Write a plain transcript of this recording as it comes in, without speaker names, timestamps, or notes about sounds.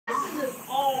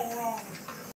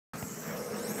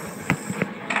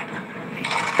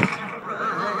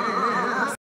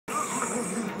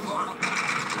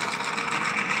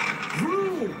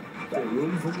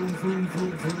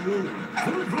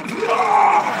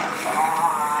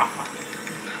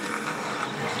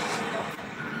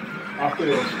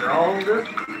Feeling stronger.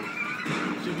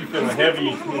 Should be feeling heavy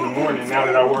in the morning now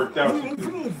that I worked out.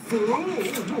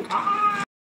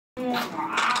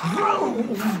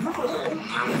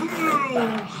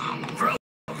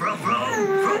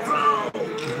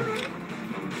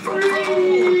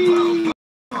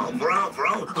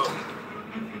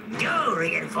 Go,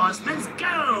 reinforcements,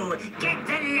 go! Get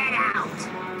the lead out!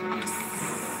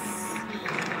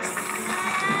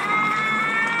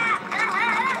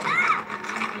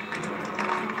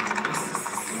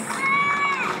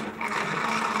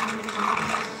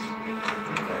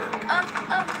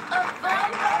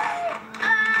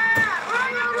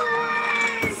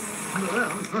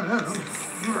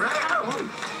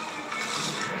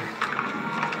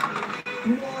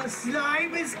 More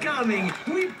slime is coming,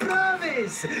 we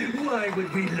promise! Why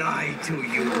would we lie to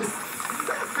you?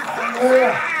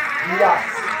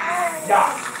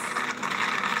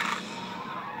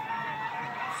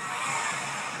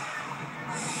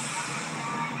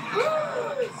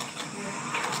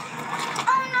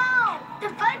 Oh no! The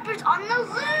Viper's on the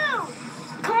loose!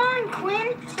 Come on,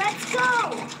 Quinn, let's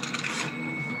go!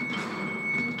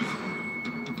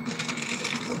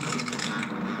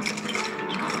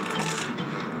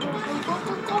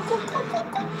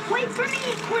 Wait for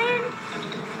me, Quinn!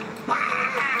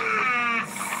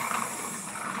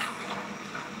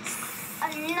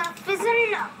 Enough is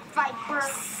enough, Viper.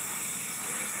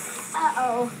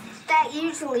 Uh-oh, that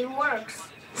usually works.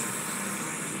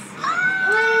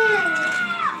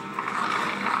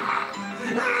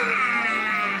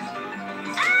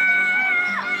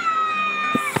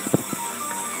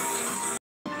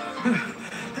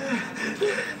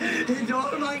 In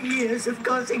all my years of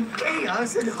causing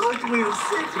chaos in Hot Wheels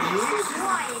City,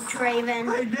 Quiet, Draven.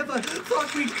 I never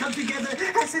thought we'd come together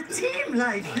as a team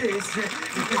like this.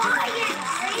 Quiet,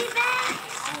 Draven!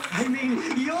 I mean,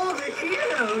 you're the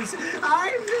heroes.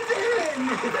 I'm the villain.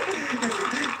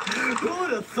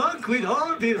 Who'd have thought we'd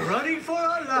all be running for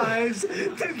our lives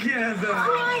together?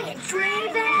 Quiet,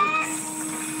 Draven!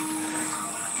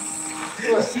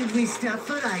 Should we stop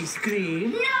for ice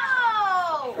cream? No!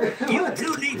 You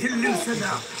two need to loosen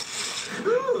up.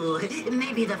 Ooh,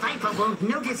 maybe the Viper won't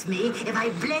notice me if I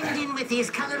blend in with these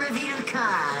color reveal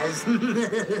cars.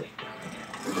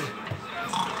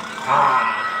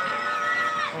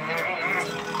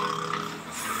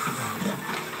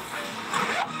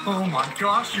 Oh my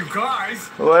gosh, you guys!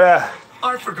 What?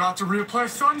 I forgot to reapply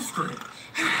sunscreen.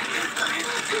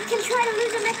 We can try to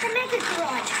lose him at the Mega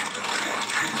Garage.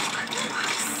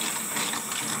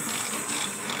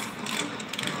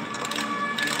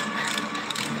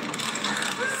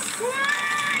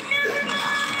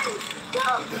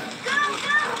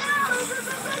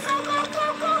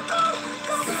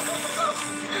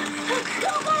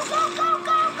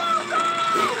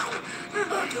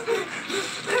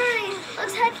 Hurry,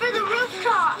 let's head for the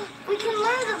rooftop. We can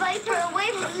lure the Viper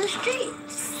away from the street.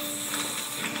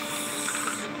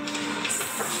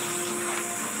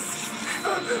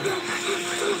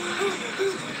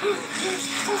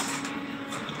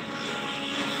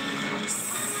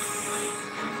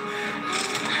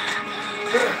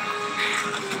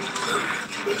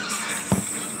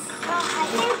 I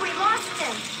think we lost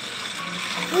him.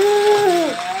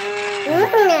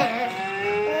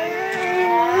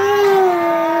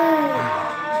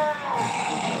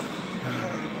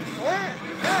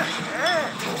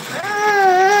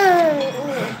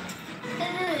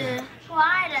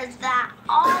 Why does that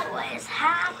always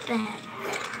happen?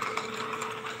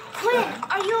 Quinn,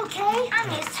 are you okay?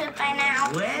 I'm used to it by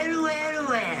now. Well.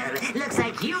 Looks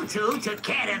like you two took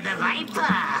care of the Viper.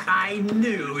 I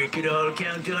knew we could all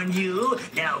count on you.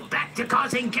 Now back to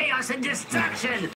causing chaos and destruction.